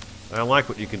 I like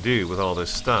what you can do with all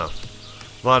this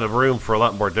stuff. A lot of room for a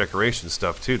lot more decoration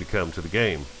stuff too to come to the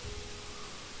game.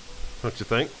 Don't you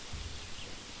think?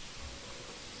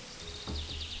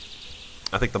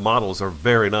 I think the models are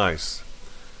very nice.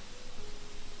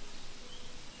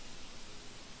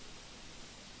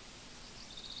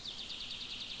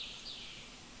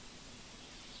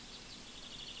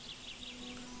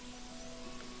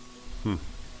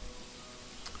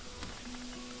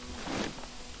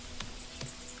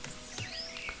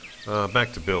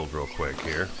 Back to build real quick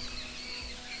here.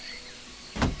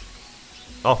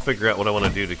 I'll figure out what I want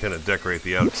to do to kind of decorate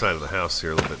the outside of the house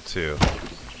here a little bit too.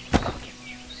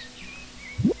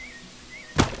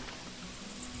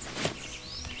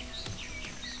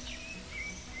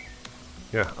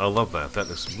 Yeah, I love that. That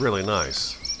looks really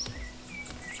nice.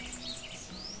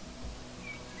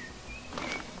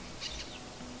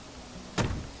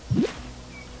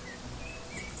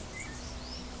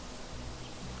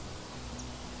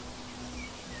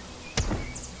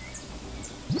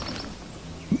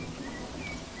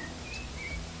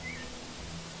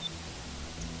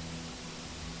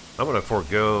 I'm gonna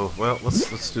forego. Well,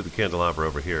 let's do the candelabra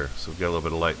over here, so we've got a little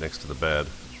bit of light next to the bed.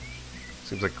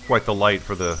 Seems like quite the light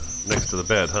for the next to the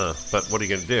bed, huh? But what are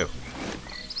you gonna do?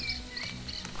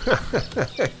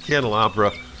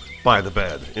 Candelabra by the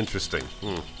bed. Interesting.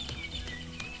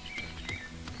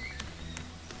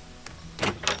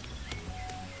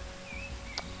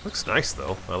 Looks nice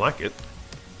though. I like it.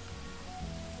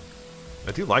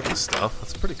 I do like this stuff.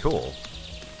 That's pretty cool.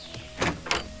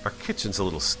 Our kitchen's a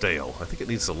little stale. I think it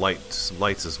needs some lights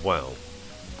as well.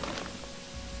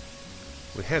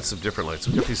 We had some different lights.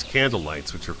 We got these candle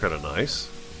lights, which are kind of nice.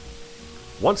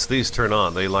 Once these turn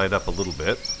on, they light up a little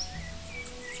bit.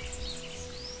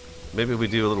 Maybe we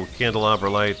do a little candelabra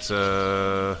light,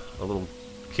 a little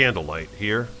candle light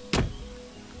here.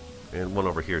 And one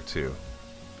over here too.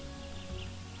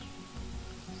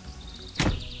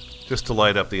 Just to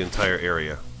light up the entire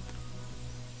area.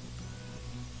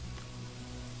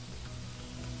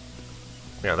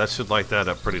 Yeah, that should light that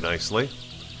up pretty nicely.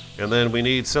 And then we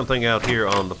need something out here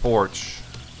on the porch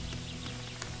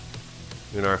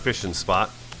in our fishing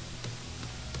spot.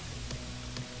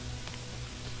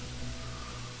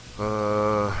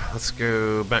 Let's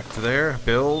go back to there,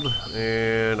 build,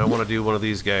 and I want to do one of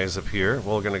these guys up here.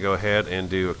 We're going to go ahead and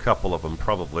do a couple of them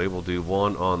probably. We'll do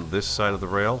one on this side of the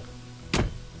rail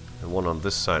and one on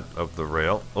this side of the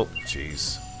rail. Oh,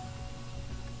 jeez.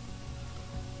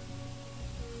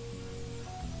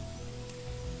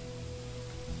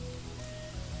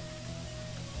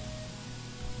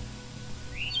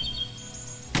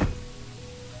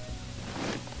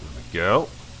 Go.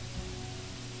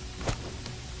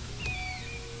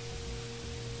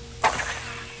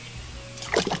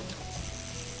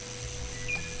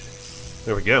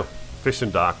 There we go.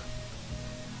 Fishing dock.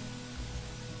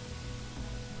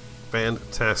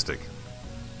 Fantastic.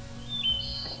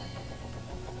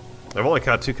 I've only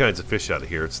caught two kinds of fish out of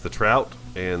here. It's the trout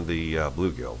and the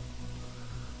bluegill.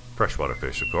 Freshwater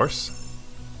fish, of course.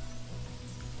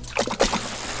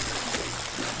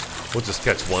 We'll just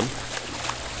catch one.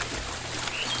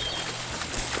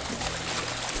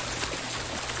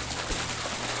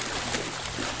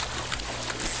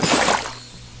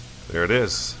 There it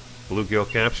is. Bluegill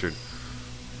captured.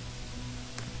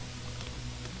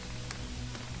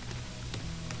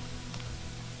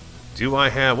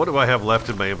 What do I have left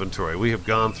in my inventory? We have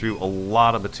gone through a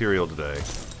lot of material today.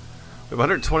 We have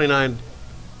 129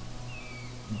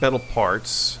 metal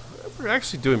parts. We're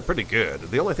actually doing pretty good.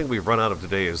 The only thing we've run out of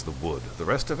today is the wood. The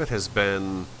rest of it has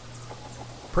been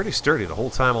pretty sturdy the whole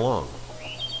time along.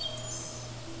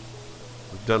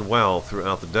 We've done well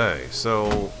throughout the day.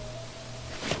 So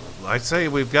I'd say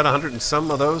we've got 100 and some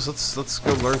of those. Let's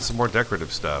go learn some more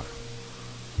decorative stuff.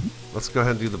 Let's go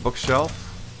ahead and do the bookshelf.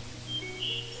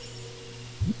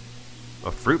 A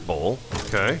fruit bowl,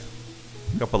 okay.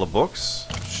 A couple of books,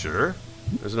 sure.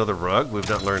 There's another rug, we've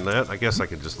not learned that. I guess I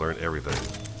could just learn everything.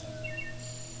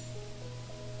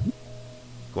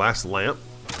 Glass lamp,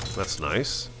 that's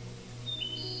nice.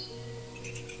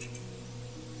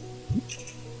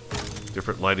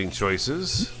 Different lighting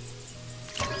choices.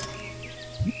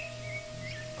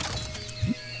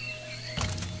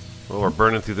 Well, we're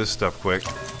burning through this stuff quick.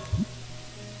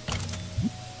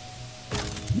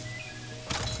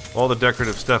 All the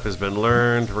decorative stuff has been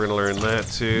learned. We're going to learn that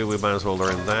too. We might as well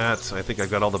learn that. I think I've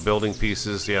got all the building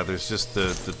pieces. Yeah, there's just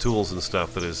the tools and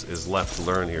stuff that is left to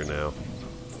learn here now.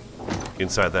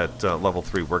 Inside that level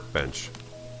 3 workbench.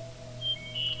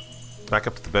 Back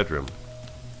up to the bedroom.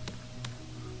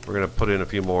 We're going to put in a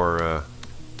few more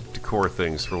decor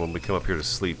things for when we come up here to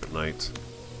sleep at night.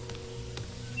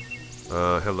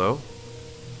 Hello?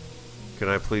 Can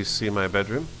I please see my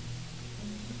bedroom?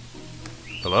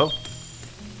 Hello?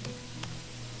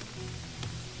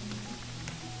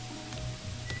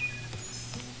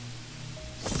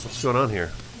 What's going on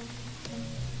here?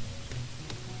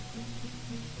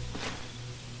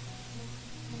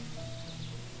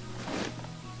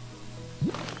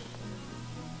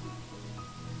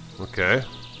 Okay.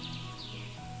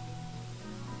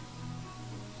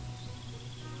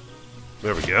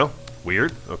 There we go.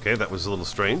 Weird. Okay, that was a little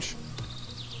strange.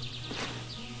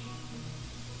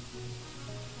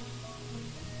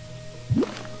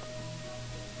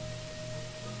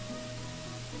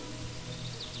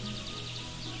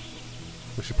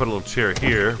 We should put a little chair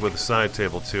here with a side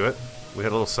table to it. We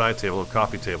had a little side table, a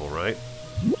coffee table, right?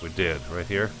 We did, right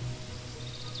here.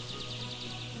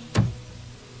 There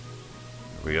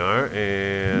we are,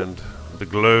 and the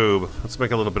globe. Let's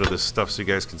make a little bit of this stuff so you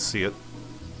guys can see it.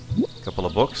 A couple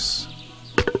of books.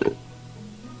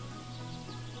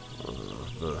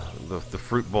 The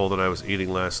fruit bowl that I was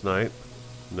eating last night.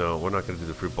 No, we're not going to do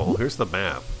the fruit bowl. Here's the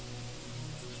map.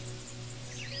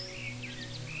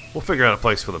 We'll figure out a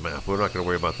place for the map. We're not going to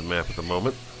worry about the map at the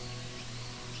moment.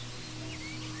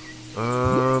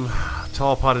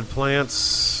 Tall potted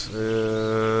plants.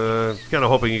 Kind of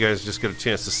hoping you guys just get a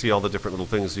chance to see all the different little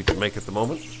things you can make at the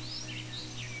moment.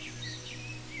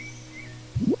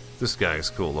 This guy is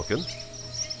cool looking.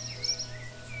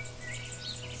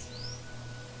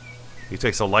 He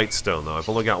takes a light stone though. I've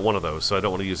only got one of those, so I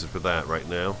don't want to use it for that right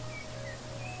now.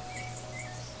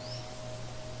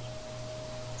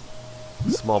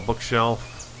 Small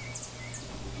bookshelf.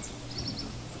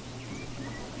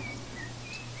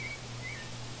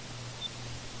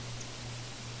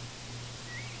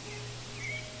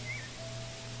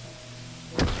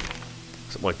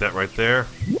 Something like that right there.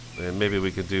 And maybe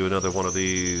we could do another one of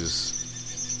these.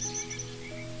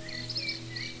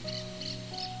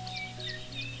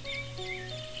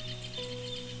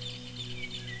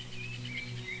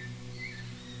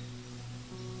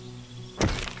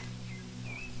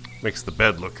 Makes the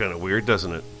bed look kind of weird,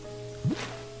 doesn't it?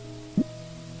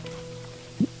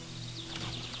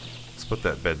 Let's put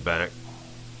that bed back.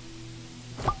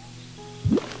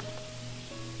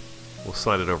 We'll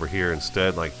slide it over here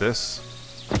instead, like this.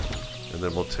 And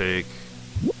then we'll take...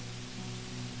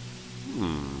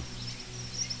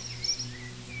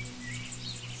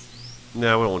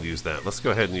 No, we won't use that. Let's go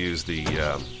ahead and use the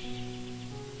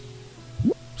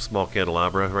small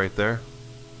candelabra right there.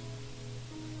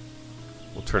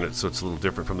 We'll turn it so it's a little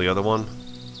different from the other one.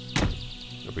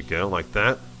 There we go, like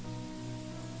that.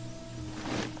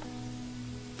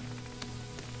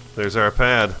 There's our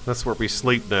pad. That's where we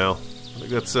sleep now. I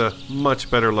think that's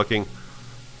much better looking.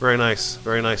 Very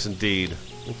nice indeed.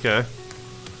 Okay.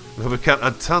 We've got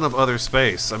a ton of other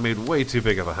space. I made way too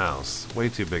big of a house. Way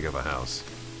too big of a house.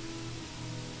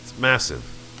 It's massive.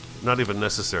 not even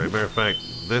necessary. Matter of fact,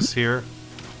 this here,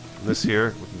 and this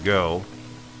here, we can go.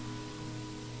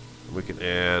 We can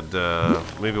add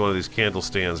maybe one of these candle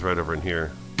stands right over in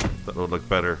here. That would look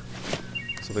better.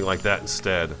 Something like that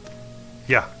instead.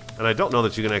 Yeah, and I don't know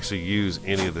that you can actually use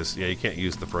any of this. Yeah, you can't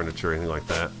use the furniture or anything like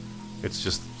that. It's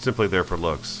just simply there for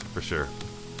looks, for sure.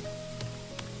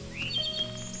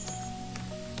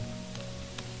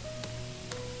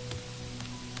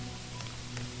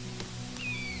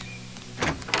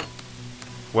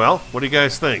 Well, what do you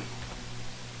guys think?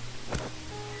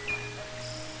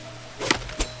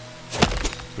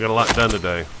 We got a lot done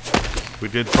today. We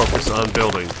did focus on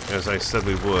building, as I said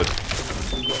we would.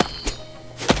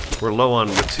 We're low on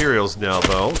materials now,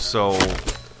 though, so I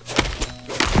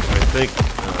think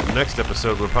next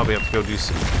episode we'll probably have to go do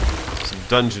some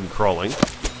dungeon crawling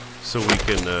so we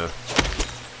can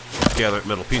gather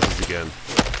metal pieces again.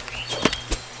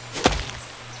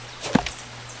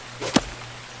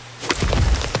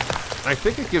 I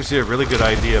think it gives you a really good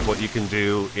idea of what you can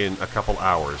do in a couple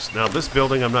hours. Now, this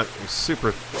building, I'm not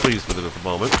super pleased with it at the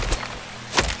moment.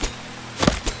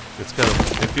 It's kind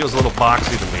of, it feels a little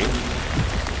boxy to me.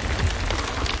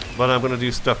 But I'm going to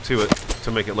do stuff to it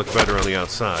to make it look better on the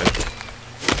outside.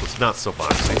 It's not so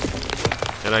boxy.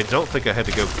 And I don't think I had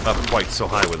to go up quite so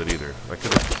high with it either. I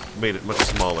could have made it much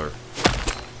smaller.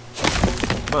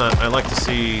 But I like to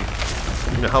see,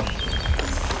 you know,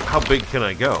 how big can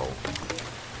I go?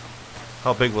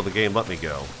 How big will the game let me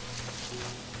go?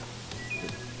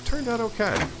 It turned out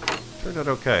okay. Turned out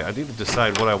okay. I need to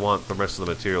decide what I want the rest of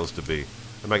the materials to be.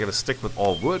 Am I going to stick with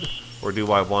all wood, or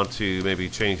do I want to maybe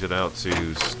change it out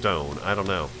to stone? I don't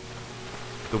know.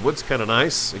 The wood's kind of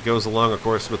nice. It goes along, of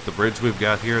course, with the bridge we've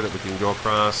got here that we can go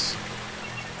across.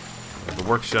 The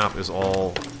workshop is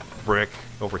all brick.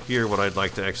 Over here, what I'd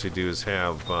like to actually do is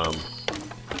have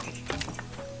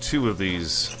 2 of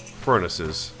these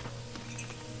furnaces.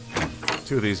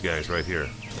 2 of these guys right here.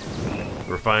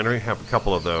 The refinery, have a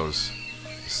couple of those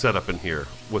set up in here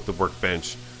with the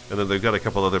workbench, and then they've got a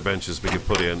couple other benches we can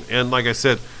put in. And like I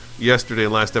said yesterday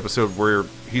in last episode, where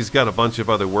he's got a bunch of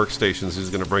other workstations he's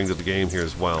going to bring to the game here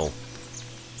as well.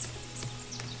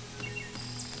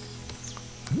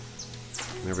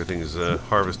 Everything is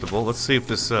harvestable. Let's see if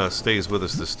this stays with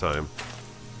us this time.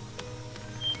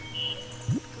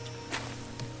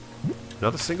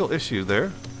 Not a single issue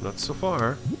there. Not so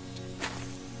far.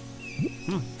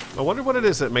 I wonder what it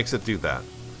is that makes it do that.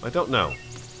 I don't know.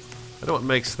 I don't know what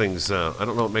makes things, I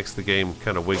don't know what makes the game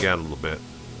kind of wig out a little bit.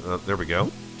 There we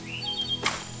go.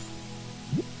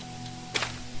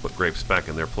 Put grapes back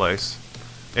in their place.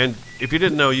 And if you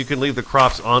didn't know, you can leave the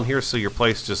crops on here so your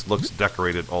place just looks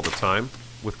decorated all the time.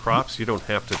 With crops, you don't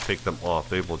have to take them off.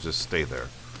 They will just stay there.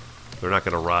 They're not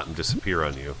going to rot and disappear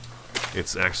on you.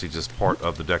 It's actually just part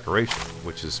of the decoration,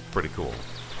 which is pretty cool.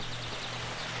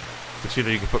 But you know,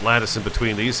 you can put lattice in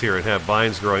between these here and have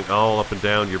vines growing all up and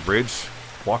down your bridge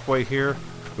walkway here.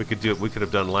 We could do it. We could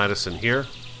have done lattice in here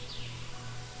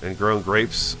and grown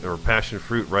grapes or passion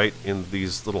fruit right in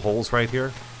these little holes right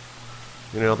here.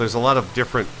 You know, there's a lot of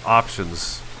different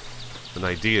options and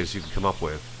ideas you can come up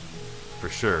with, for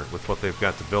sure, with what they've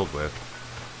got to build with.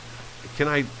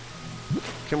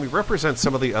 Can we represent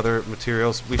some of the other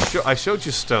materials? I showed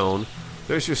you stone.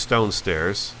 There's your stone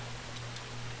stairs.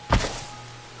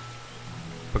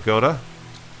 Pagoda.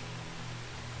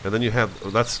 And then you have,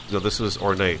 no, this is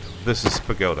ornate. This is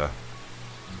pagoda.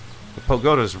 The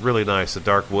pagoda is really nice, a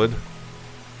dark wood.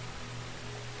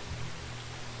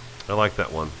 I like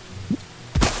that one.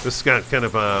 This has got kind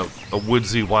of a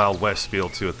woodsy Wild West feel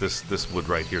to it, this wood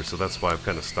right here, so that's why I've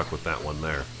kind of stuck with that one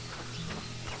there.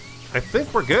 I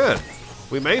think we're good.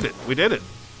 We made it. We did it.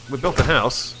 We built the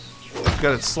house.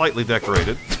 Got it slightly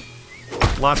decorated.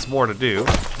 Lots more to do.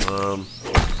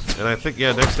 And I think,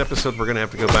 yeah, next episode we're going to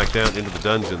have to go back down into the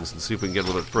dungeons and see if we can get a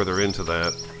little bit further into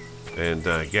that and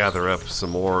gather up some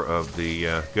more of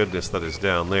the goodness that is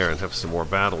down there and have some more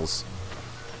battles.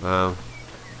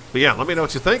 But yeah, let me know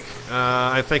what you think.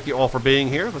 I thank you all for being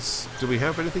here. Do we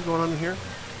have anything going on in here?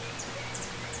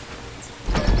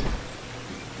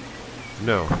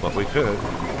 No, but we could.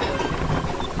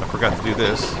 I forgot to do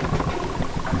this.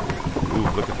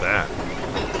 Ooh, look at that.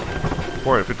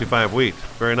 455 wheat.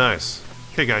 Very nice.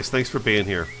 Okay, guys, thanks for being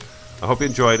here. I hope you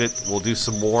enjoyed it. We'll do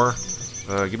some more.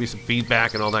 Give me some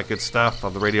feedback and all that good stuff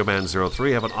on the Radio Man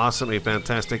 03. Have an awesome, a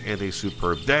fantastic, and a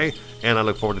superb day. And I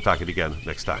look forward to talking to you again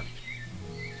next time.